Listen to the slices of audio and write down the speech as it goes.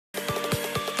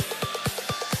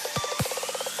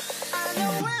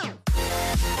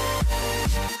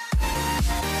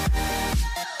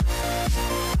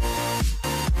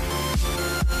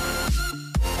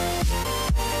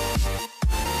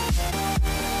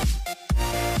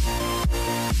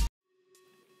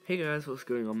Hey guys, what's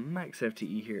going on?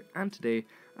 MaxFTE here, and today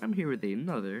I'm here with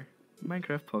another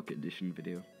Minecraft Pocket Edition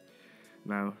video.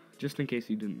 Now, just in case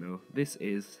you didn't know, this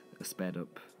is a sped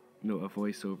up, a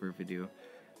voiceover video,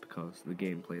 because the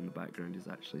gameplay in the background is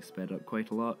actually sped up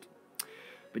quite a lot.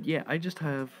 But yeah, I just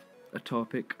have a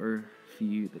topic or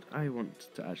few that I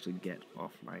want to actually get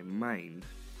off my mind.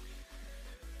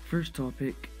 First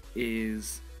topic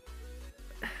is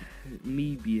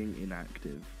me being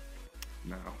inactive.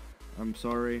 Now, I'm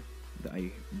sorry that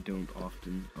I don't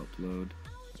often upload.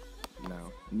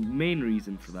 Now, main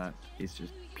reason for that is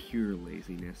just pure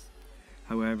laziness.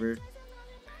 However,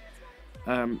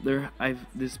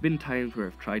 there's been times where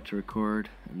I've tried to record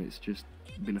and it's just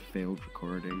been a failed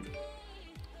recording.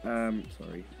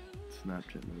 Sorry,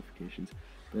 Snapchat notifications.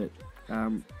 But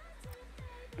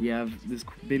yeah, there's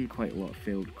been quite a lot of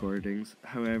failed recordings.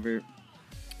 However,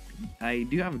 I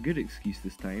do have a good excuse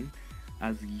this time,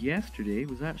 as yesterday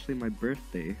was actually my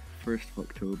birthday. 1st of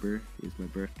October is my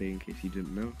birthday, in case you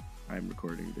didn't know. I'm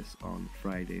recording this on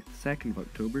Friday, 2nd of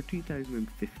October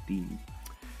 2015.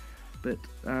 But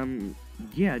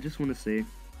yeah, I just want to say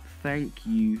thank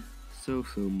you so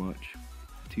much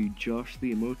to Josh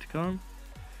the Emoticon,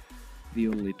 The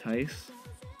Only Tice,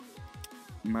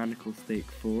 Manacle Steak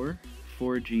 4,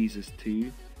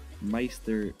 4Jesus2,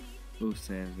 Meister07,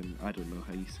 I don't know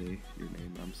how you say your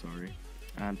name, I'm sorry,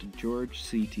 and George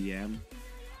CTM,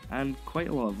 and quite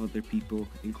a lot of other people,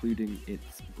 including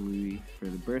It's Bluey for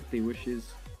the birthday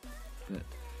wishes,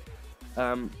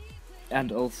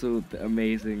 and also the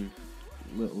amazing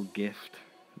little gift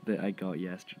that I got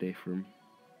yesterday from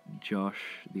Josh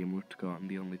the Emoticon,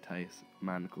 The Only Tice,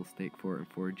 Manacle Steak 4, and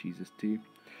 4Jesus2.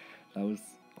 That was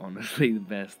honestly the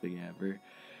best thing ever.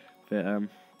 But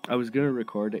I was gonna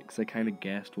record it because I kind of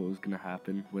guessed what was gonna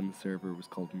happen when the server was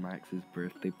called Max's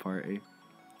Birthday Party.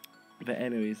 But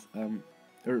anyways, a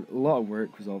lot of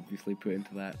work was obviously put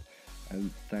into that,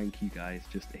 and thank you guys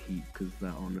just a heap, because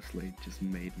that honestly just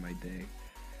made my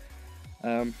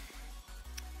day.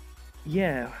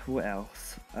 Yeah, what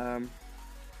else?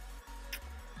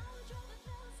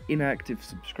 Inactive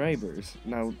subscribers.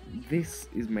 Now, this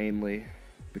is mainly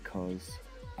because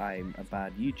I'm a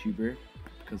bad YouTuber,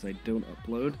 because I don't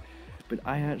upload, but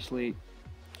I actually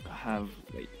have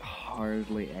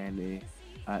hardly any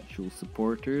actual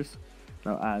supporters.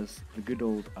 Now, as the good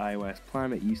old iOS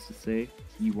Planet used to say,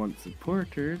 you want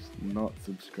supporters, not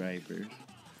subscribers.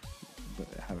 But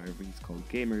however, he's called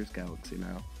Gamers Galaxy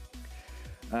now.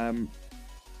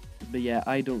 But yeah,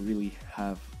 I don't really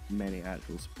have many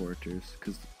actual supporters,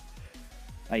 because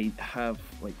I have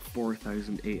like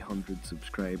 4,800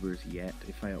 subscribers yet.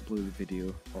 If I upload a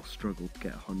video, I'll struggle to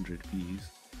get 100 views,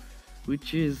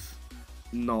 which is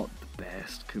not the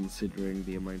best considering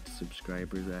the amount of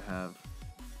subscribers I have.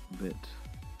 But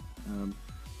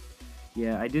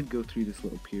yeah, I did go through this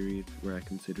little period where I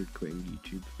considered quitting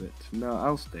YouTube, but no,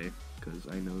 I'll stay, because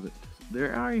I know that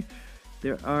there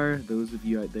are those of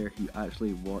you out there who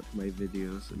actually watch my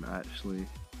videos and actually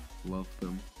love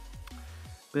them.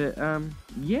 But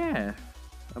yeah,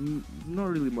 not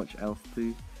really much else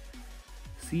to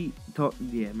talk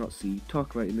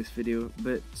about in this video.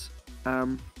 But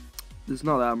there's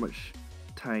not that much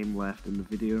time left in the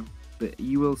video. But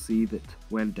you will see that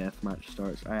when Deathmatch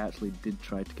starts, I actually did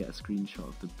try to get a screenshot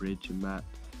of the bridge and that.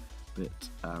 But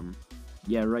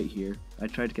yeah, right here, I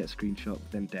tried to get a screenshot, but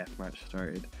then Deathmatch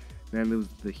started. And then there was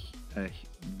the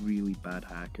really bad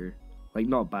hacker, like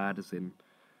not bad as in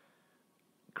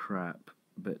crap,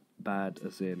 but bad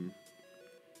as in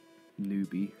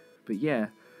newbie. But yeah,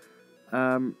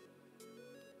 yeah,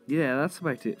 that's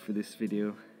about it for this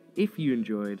video. If you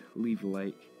enjoyed, leave a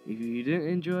like. If you didn't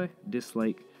enjoy,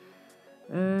 dislike.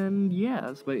 And yeah,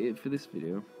 that's about it for this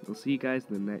video. I'll see you guys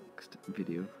in the next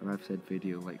video. And I've said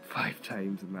video like 5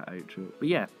 times in that outro. But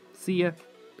yeah, see ya.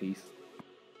 Peace.